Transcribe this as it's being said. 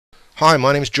Hi,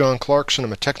 my name is John Clarkson.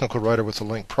 I'm a technical writer with the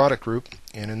Link Product Group,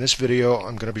 and in this video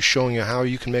I'm going to be showing you how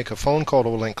you can make a phone call to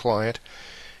a Link client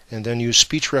and then use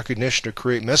speech recognition to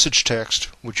create message text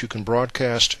which you can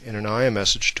broadcast in an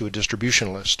iMessage to a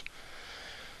distribution list.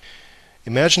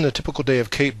 Imagine the typical day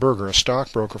of Kate Berger, a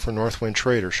stockbroker for Northwind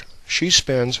Traders. She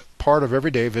spends part of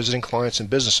every day visiting clients and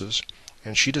businesses,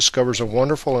 and she discovers a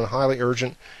wonderful and highly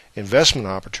urgent investment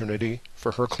opportunity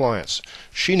for her clients.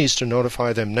 She needs to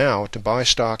notify them now to buy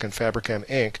stock in Fabricam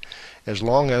Inc. as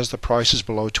long as the price is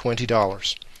below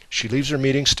 $20. She leaves her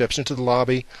meeting, steps into the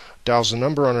lobby, dials the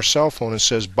number on her cell phone and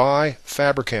says, "Buy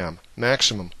Fabricam,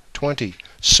 maximum 20,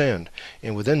 send,"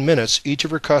 and within minutes each of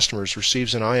her customers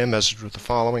receives an iMessage with the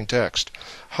following text: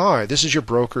 "Hi, this is your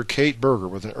broker Kate Berger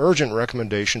with an urgent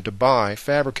recommendation to buy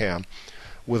Fabricam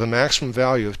with a maximum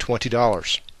value of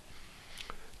 $20.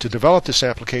 To develop this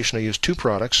application I used two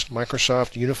products,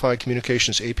 Microsoft Unified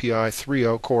Communications API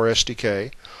 3.0 Core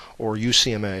SDK, or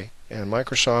UCMA, and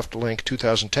Microsoft Link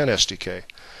 2010 SDK.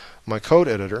 My code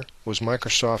editor was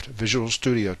Microsoft Visual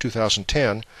Studio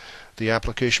 2010. The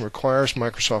application requires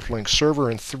Microsoft Link Server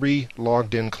and 3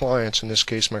 logged-in clients. In this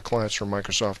case, my clients are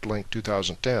Microsoft Link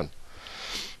 2010.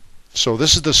 So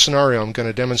this is the scenario I'm going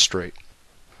to demonstrate.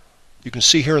 You can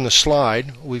see here in the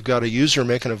slide we've got a user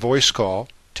making a voice call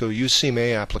to a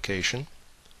UCMA application,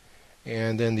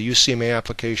 and then the UCMA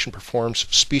application performs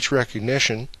speech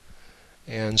recognition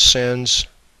and sends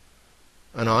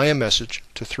an iMessage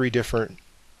to 3 different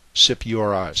SIP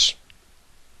URIs.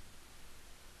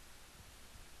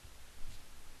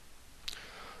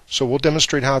 So we'll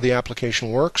demonstrate how the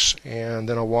application works, and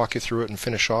then I'll walk you through it and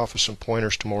finish off with some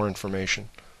pointers to more information.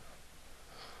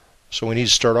 So we need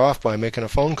to start off by making a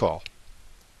phone call.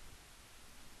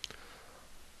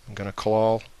 I'm going to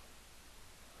call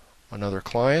another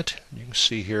client. You can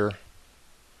see here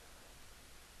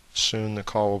soon the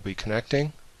call will be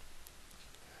connecting,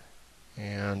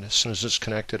 and as soon as it's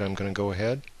connected I'm going to go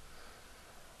ahead.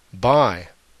 Buy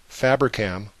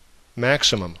Fabricam,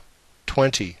 maximum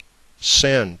 20,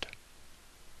 send.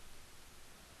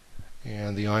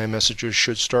 And the iMessages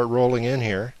should start rolling in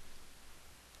here.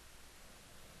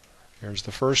 Here's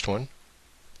the first one.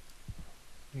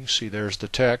 You see there's the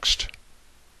text,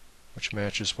 which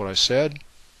matches what I said.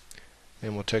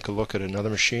 And we'll take a look at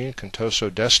another machine,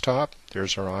 Contoso Desktop.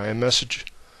 There's our iMessage,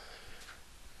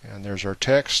 and there's our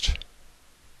text.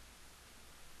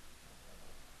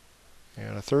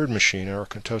 And a third machine, our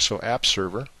Contoso App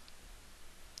Server.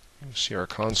 You can see our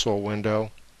console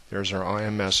window. There's our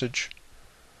iMessage,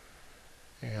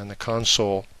 and the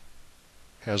console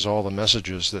has all the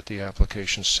messages that the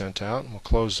application sent out. And we'll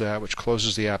close that, which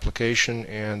closes the application,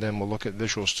 and then we'll look at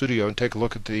Visual Studio and take a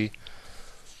look at the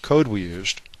code we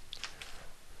used.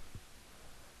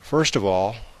 First of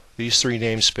all, these 3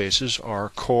 namespaces are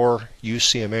core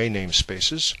UCMA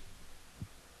namespaces,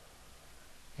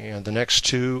 and the next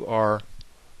 2 are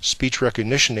speech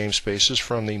recognition namespaces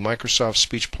from the Microsoft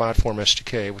Speech Platform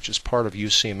SDK, which is part of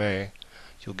UCMA.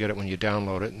 You'll get it when you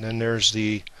download it. And then there's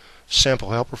the sample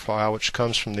helper file, which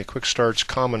comes from the Quick Starts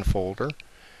Common folder,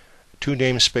 2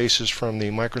 namespaces from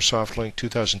the Microsoft Link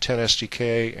 2010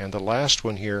 SDK, and the last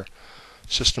one here,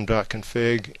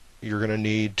 system.config. You're going to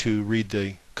need to read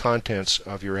the contents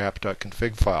of your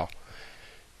app.config file.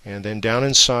 And then down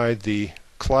inside the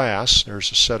class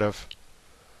there's a set of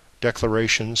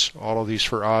declarations, all of these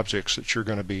for objects that you're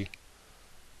going to be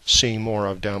seeing more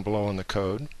of down below in the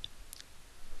code.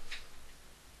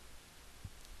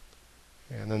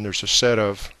 And then there's a set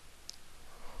of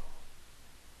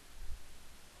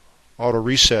auto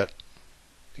reset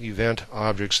event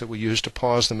objects that we use to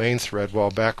pause the main thread while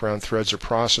background threads are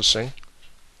processing.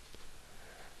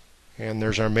 And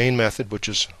there's our main method, which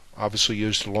is obviously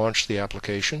used to launch the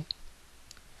application.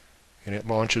 And it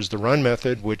launches the run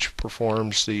method, which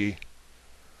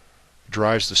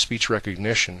drives the speech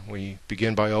recognition. We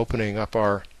begin by opening up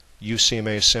our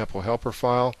UCMA sample helper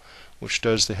file, which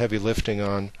does the heavy lifting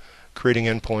on creating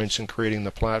endpoints and creating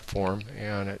the platform,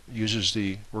 and it uses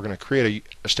we're going to create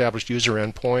a established user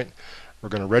endpoint. We're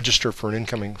going to register for an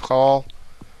incoming call,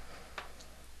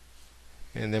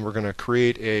 and then we're going to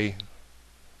create a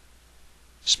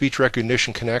speech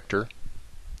recognition connector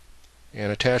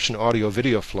and attach an audio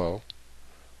video flow,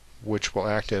 which will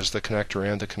act as the connector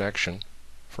and the connection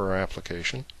for our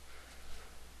application.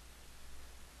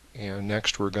 And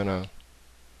next we're going to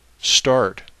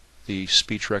start the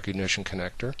speech recognition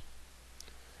connector,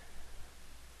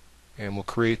 and we'll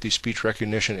create the speech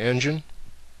recognition engine.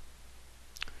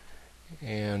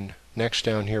 And next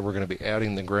down here we're going to be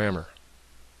adding the grammar.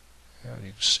 And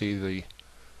you can see the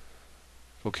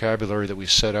vocabulary that we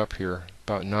set up here.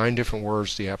 About 9 different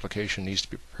words the application needs to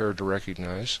be prepared to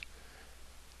recognize.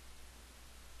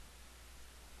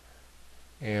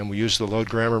 and we use the load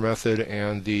grammar method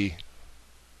and the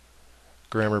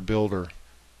grammar builder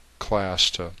class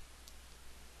to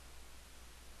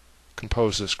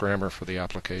compose this grammar for the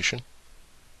application.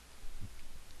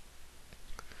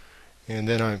 And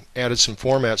then I added some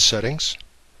format settings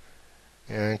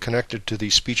and connected to the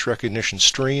speech recognition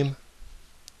stream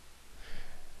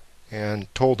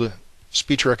and told the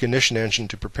speech recognition engine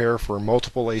to prepare for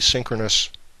multiple asynchronous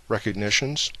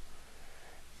recognitions.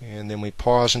 And then we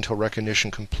pause until recognition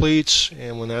completes,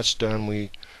 and when that's done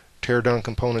we tear down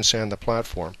components and the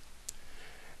platform.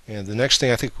 And the next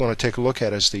thing I think we want to take a look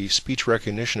at is the speech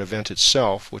recognition event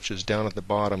itself, which is down at the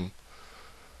bottom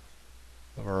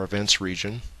of our events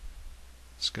region.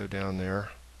 Let's go down there,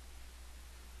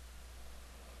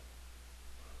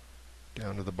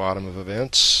 down to the bottom of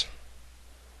events,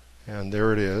 and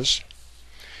there it is.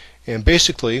 And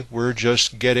basically we're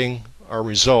just getting our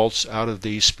results out of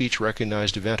the speech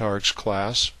recognized event args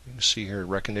class. You can see here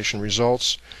recognition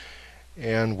results,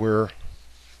 and we're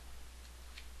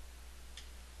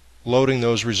loading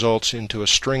those results into a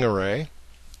string array.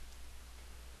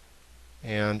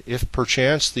 And if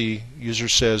perchance the user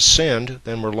says send,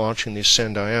 then we're launching the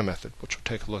send.im method, which we'll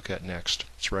take a look at next.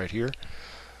 It's right here.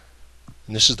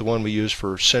 And this is the one we use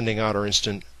for sending out our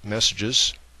instant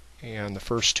messages. And the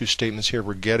first two statements here,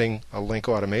 we're getting a link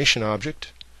automation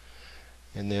object.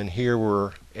 And then here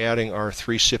we're adding our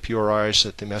 3 SIP URIs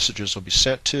that the messages will be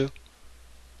sent to.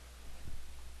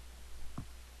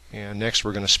 And next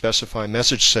we're going to specify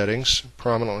message settings,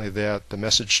 prominently that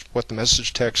what the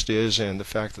message text is and the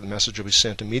fact that the message will be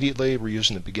sent immediately. We're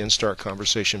using the begin start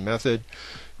conversation method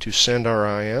to send our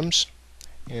IMs,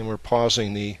 and we're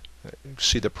pausing you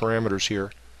see the parameters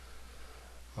here.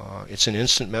 It's an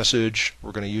instant message.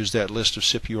 We're going to use that list of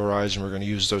SIP URIs, and we're going to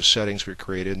use those settings we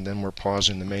created, and then we're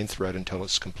pausing the main thread until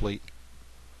it's complete.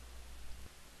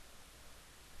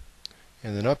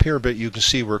 And then up here a bit you can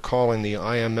see we're calling the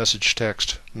IM message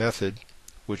text method,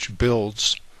 which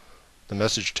builds the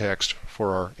message text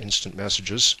for our instant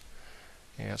messages.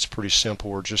 And it's pretty simple.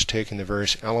 We're just taking the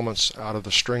various elements out of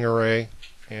the string array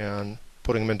and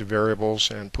putting them into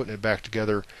variables and putting it back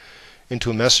together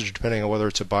into a message, depending on whether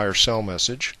it's a buy or sell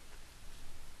message.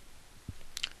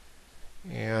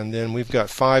 And then we've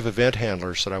got 5 event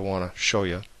handlers that I want to show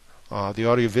you. The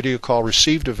audio video call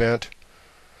received event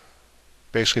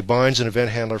basically binds an event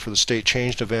handler for the state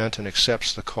changed event and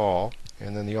accepts the call.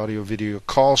 And then the audio video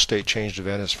call state changed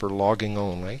event is for logging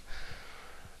only.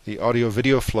 The audio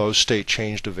video flow state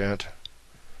changed event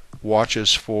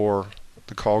watches for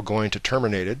the call going to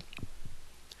terminated.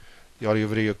 The audio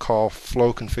video call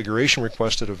flow configuration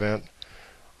requested event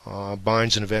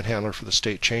binds an event handler for the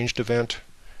state changed event.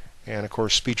 And of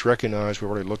course speech recognized, we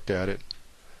already looked at it,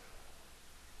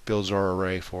 builds our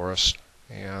array for us.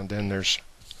 And then there's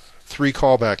 3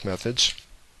 callback methods.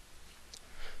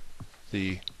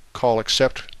 The call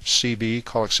accept CB,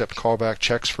 call accept callback,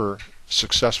 checks for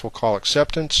successful call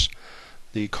acceptance.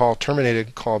 The call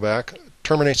terminated callback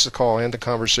terminates the call and the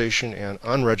conversation and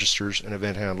unregisters an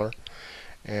event handler.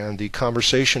 And the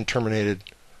conversation terminated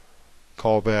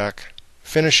callback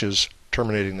finishes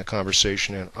terminating the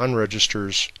conversation and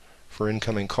unregisters for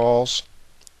incoming calls.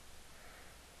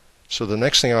 So the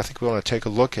next thing I think we want to take a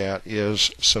look at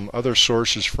is some other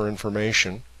sources for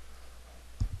information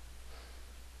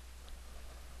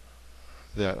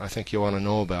that I think you'll want to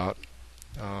know about.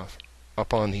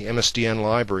 Up on the MSDN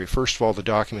library, first of all, the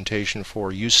documentation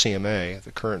for UCMA.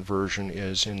 The current version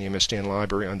is in the MSDN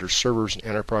library under Servers and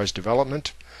Enterprise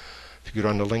Development. If you go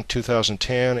down to Link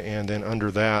 2010, and then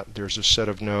under that there's a set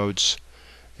of nodes,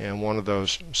 and one of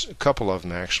those, a couple of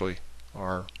them actually,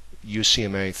 are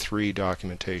UCMA 3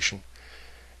 documentation.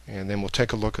 And then we'll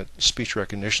take a look at speech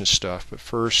recognition stuff, but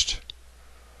first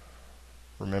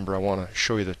remember I want to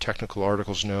show you the technical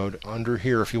articles node. Under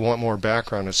here, if you want more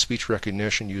background on speech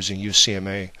recognition using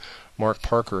UCMA, Mark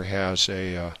Parker has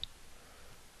a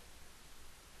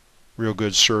real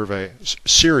good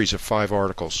series of 5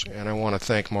 articles, and I want to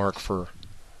thank Mark for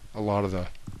a lot of the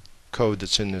code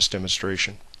that's in this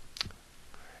demonstration.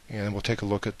 And we'll take a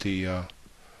look at the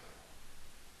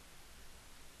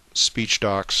speech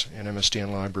docs in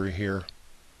MSDN library here.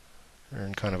 They're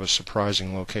in kind of a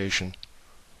surprising location.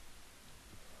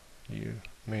 You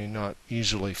may not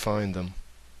easily find them,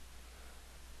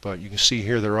 but you can see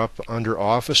here they're up under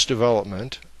Office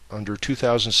Development, under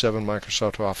 2007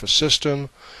 Microsoft Office System,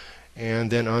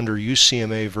 and then under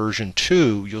UCMA version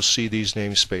 2 you'll see these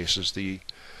namespaces, the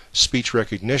speech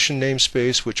recognition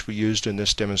namespace which we used in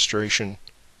this demonstration,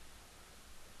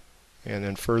 and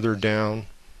then further down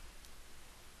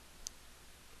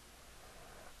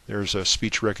there's a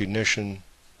speech recognition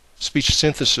speech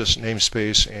synthesis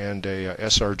namespace and a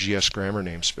sRGS grammar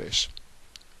namespace.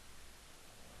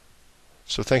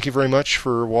 So thank you very much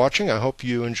for watching. I hope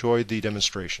you enjoyed the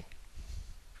demonstration.